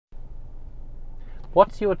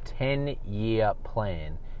What's your 10-year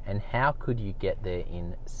plan, and how could you get there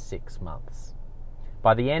in 6 months?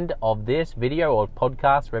 By the end of this video or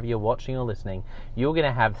podcast, wherever you're watching or listening, you're going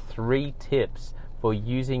to have 3 tips for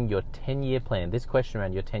using your 10-year plan, this question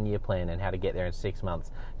around your 10-year plan and how to get there in 6 months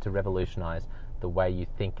to revolutionize the way you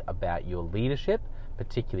think about your leadership,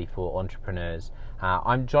 particularly for entrepreneurs.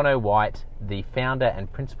 I'm Jono White, the founder and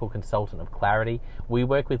principal consultant of Clarity. We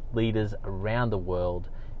work with leaders around the world,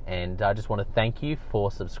 and I just want to thank you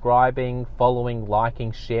for subscribing, following,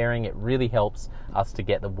 liking, sharing. It really helps us to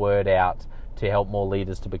get the word out to help more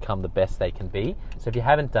leaders to become the best they can be. So if you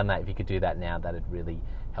haven't done that, if you could do that now, that'd really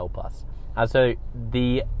help us. So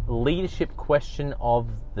the leadership question of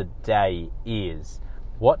the day is,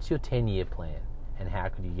 what's your 10-year plan and how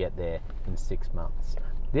could you get there in 6 months?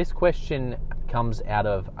 This question comes out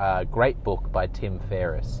of a great book by Tim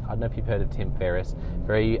Ferriss. I don't know if you've heard of Tim Ferriss,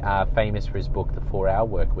 very famous for his book, The 4-Hour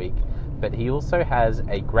Workweek, but he also has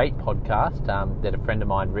a great podcast that a friend of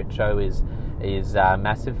mine, Richo, is a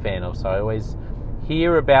massive fan of. So I always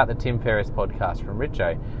hear about the Tim Ferriss podcast from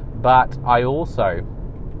Richo, but I also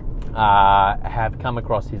have come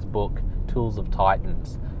across his book, Tools of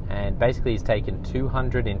Titans, and basically he's taken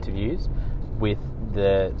 200 interviews with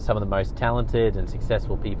some of the most talented and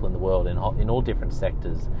successful people in the world in all different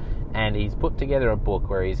sectors, and he's put together a book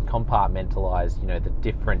where he's compartmentalized, the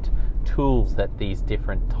different tools that these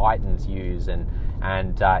different titans use, and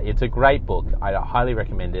it's a great book. I highly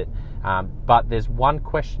recommend it. But there's one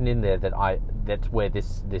question in there that's where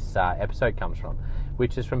this episode comes from,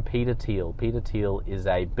 which is from Peter Thiel. Peter Thiel is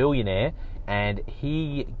a billionaire, and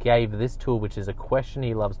he gave this tool, which is a question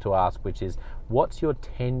he loves to ask, which is, what's your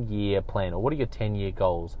 10-year plan, or what are your 10-year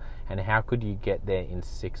goals, and how could you get there in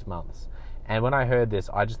 6 months? And when I heard this,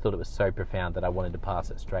 I just thought it was so profound that I wanted to pass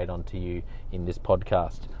it straight on to you in this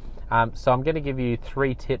podcast. So I'm going to give you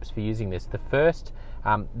 3 tips for using this. The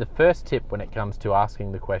first tip when it comes to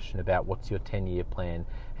asking the question about what's your 10-year plan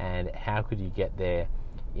and how could you get there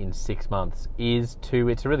in 6 months is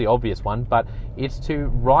it's a really obvious one, but it's to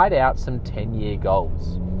write out some 10-year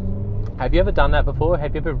goals. Have you ever done that before?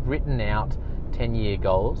 Have you ever written out 10-year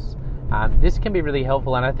goals? This can be really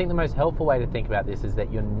helpful, and I think the most helpful way to think about this is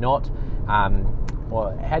that you're not,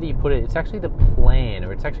 or how do you put it? It's actually the plan,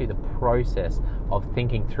 or it's actually the process of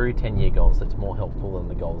thinking through 10-year goals that's more helpful than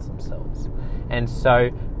the goals themselves. And so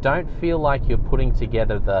don't feel like you're putting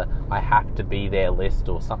together the I have to be there list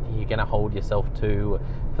or something you're going to hold yourself to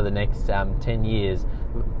for the next 10 years.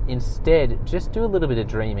 Instead, just do a little bit of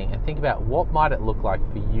dreaming and think about what might it look like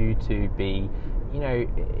for you to be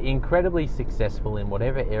incredibly successful in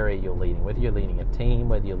whatever area you're leading, whether you're leading a team,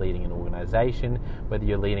 whether you're leading an organization, whether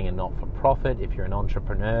you're leading a not-for-profit, if you're an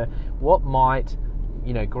entrepreneur. What might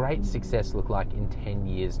great success look like in 10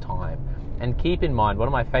 years' time? And keep in mind, one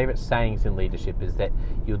of my favorite sayings in leadership is that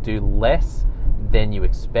you'll do less than you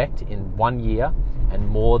expect in 1 year and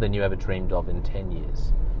more than you ever dreamed of in 10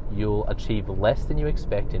 years. You'll achieve less than you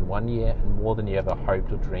expect in 1 year and more than you ever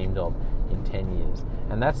hoped or dreamed of in 10 years.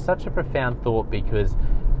 And that's such a profound thought, because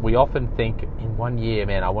we often think in 1 year,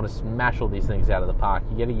 man, I want to smash all these things out of the park.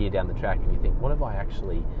 You get a year down the track and you think, what have I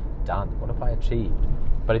actually done? What have I achieved?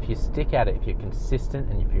 But if you stick at it, if you're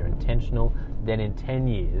consistent and if you're intentional, then in 10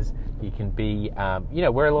 years you can be,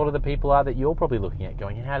 where a lot of the people are that you're probably looking at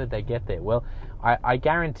going, how did they get there? Well, I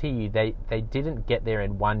guarantee you they didn't get there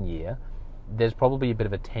in 1 year. There's probably a bit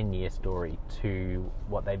of a 10-year story to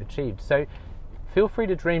what they've achieved. So feel free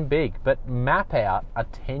to dream big, but map out a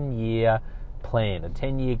 10-year plan, a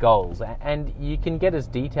 10-year goals, and you can get as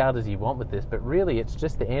detailed as you want with this, but really it's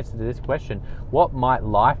just the answer to this question: what might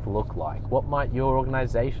life look like? What might your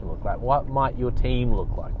organization look like? What might your team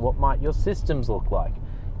look like? What might your systems look like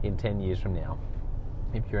in 10 years from now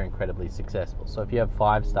if you're incredibly successful? So if you have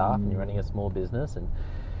 5 staff and you're running a small business and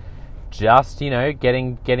just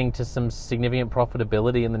getting to some significant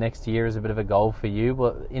profitability in the next year is a bit of a goal for you,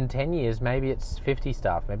 well, in 10 years maybe it's 50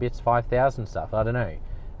 staff, maybe it's 5,000 staff, I don't know.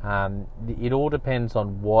 It all depends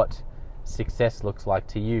on what success looks like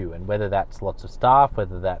to you, and whether that's lots of staff,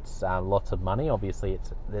 whether that's lots of money. Obviously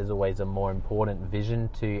there's always a more important vision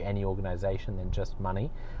to any organization than just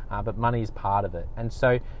money, but money is part of it. And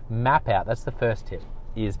so map out, that's the first tip,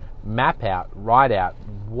 is map out, write out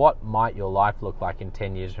what might your life look like in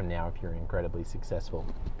 10 years from now if you're incredibly successful.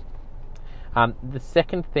 The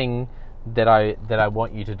second thing that I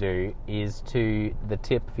want you to do is the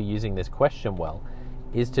tip for using this question well,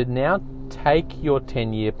 is to now take your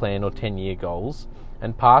 10-year plan or 10-year goals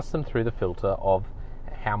and pass them through the filter of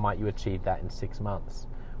how might you achieve that in 6 months.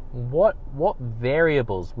 What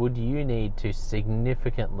variables would you need to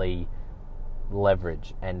significantly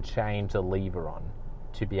leverage and change the lever on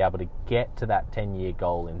to be able to get to that 10-year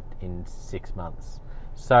goal in 6 months.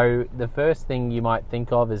 So the first thing you might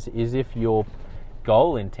think of is if your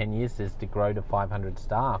goal in 10 years is to grow to 500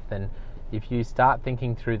 staff, then if you start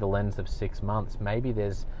thinking through the lens of 6 months, maybe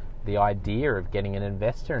there's the idea of getting an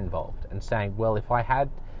investor involved and saying, well, if I had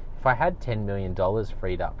 $10 million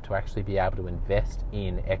freed up to actually be able to invest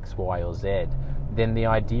in X, Y, or Z, then the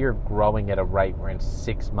idea of growing at a rate where in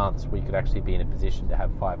 6 months we could actually be in a position to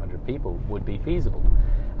have 500 people would be feasible.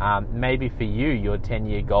 Maybe for you, your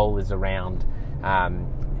 10-year goal is around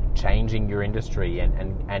changing your industry,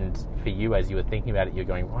 and for you, as you were thinking about it, you're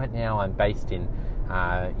going, right now I'm based in,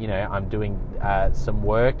 I'm doing some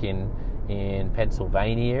work in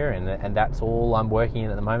Pennsylvania, and that's all I'm working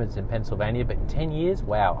in at the moment, is in Pennsylvania. But in 10 years,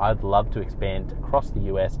 wow, I'd love to expand across the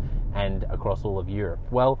US and across all of Europe.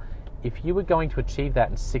 Well, if you were going to achieve that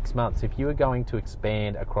in 6 months, if you were going to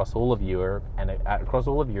expand across all of Europe and across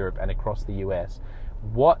the US,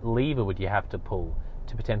 what lever would you have to pull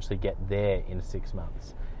to potentially get there in 6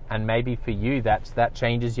 months? And maybe for you, that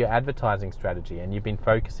changes your advertising strategy, and you've been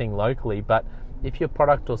focusing locally, but if your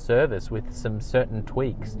product or service with some certain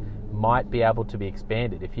tweaks might be able to be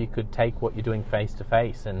expanded, if you could take what you're doing face to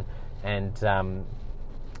face and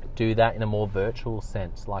do that in a more virtual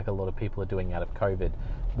sense, like a lot of people are doing out of COVID,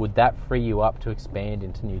 would that free you up to expand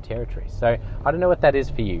into new territories? So I don't know what that is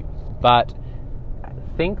for you, but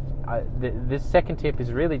think this second tip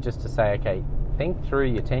is really just to say, okay, think through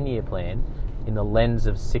your 10-year plan in the lens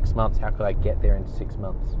of 6 months. How could I get there in 6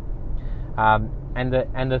 months? And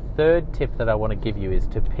the third tip that I want to give you is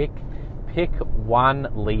to pick one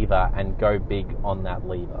lever and go big on that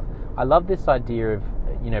lever. I love this idea of,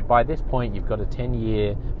 by this point you've got a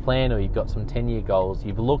 10-year plan, or you've got some 10-year goals.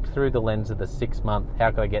 You've looked through the lens of the 6 month,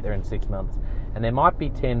 how could I get there in 6 months? And there might be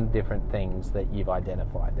 10 different things that you've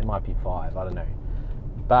identified. There might be 5, I don't know.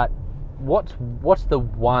 But what's the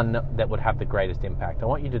one that would have the greatest impact? I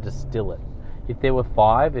want you to distill it. If there were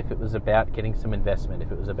 5, if it was about getting some investment,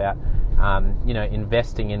 if it was about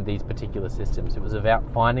investing in these particular systems, it was about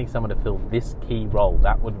finding someone to fill this key role,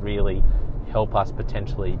 that would really help us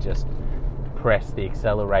potentially just press the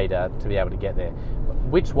accelerator to be able to get there.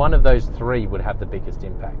 Which one of those 3 would have the biggest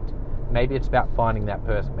impact? Maybe it's about finding that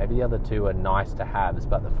person. Maybe the other 2 are nice to haves,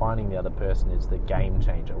 but finding the other person is the game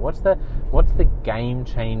changer. What's the game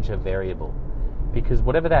changer variable? Because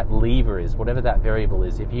whatever that lever is, whatever that variable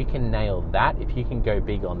is, if you can nail that, if you can go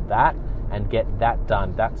big on that and get that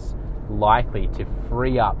done, that's likely to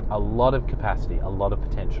free up a lot of capacity, a lot of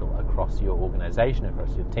potential across your organization,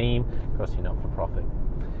 across your team, across your not-for-profit.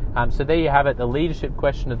 So there you have it, the leadership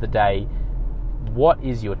question of the day. What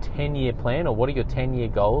is your 10-year plan, or what are your 10-year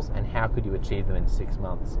goals, and how could you achieve them in 6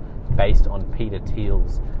 months based on Peter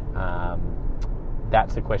Thiel's,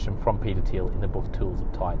 that's a question from Peter Thiel in the book Tools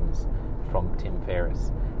of Titans from Tim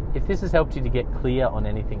Ferriss. If this has helped you to get clear on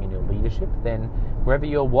anything in your leadership, then wherever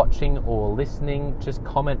you're watching or listening, just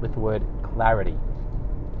comment with the word clarity.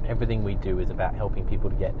 Everything we do is about helping people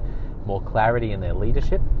to get more clarity in their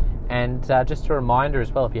leadership. And just a reminder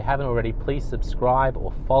as well, if you haven't already, please subscribe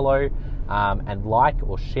or follow and like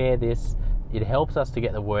or share this. It helps us to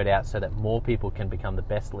get the word out so that more people can become the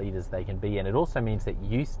best leaders they can be. And it also means that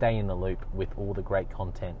you stay in the loop with all the great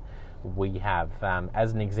content we have.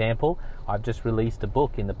 As an example, I've just released a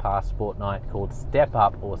book in the past fortnight called Step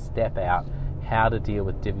Up or Step Out, How to Deal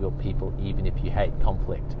with Difficult People Even If You Hate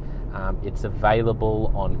Conflict. It's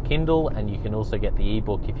available on Kindle, and you can also get the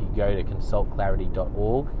ebook if you go to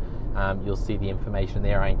consultclarity.org. You'll see the information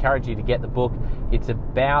there. I encourage you to get the book. It's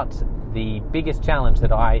about the biggest challenge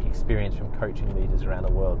that I experience from coaching leaders around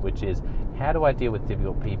the world, which is, how do I deal with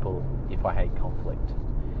difficult people if I hate conflict?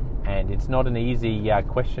 And it's not an easy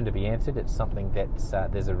question to be answered. It's something that's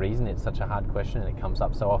there's a reason it's such a hard question, and it comes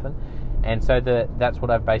up so often. And so that's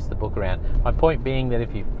what I've based the book around. My point being that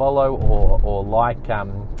if you follow or like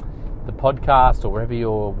the podcast, or wherever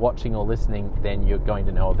you're watching or listening, then you're going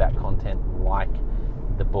to know about content like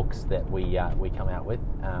the books that we come out with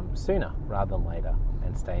sooner rather than later,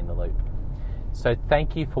 and stay in the loop. So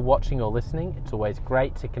thank you for watching or listening. It's always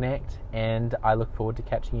great to connect, and I look forward to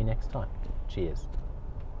catching you next time. Cheers.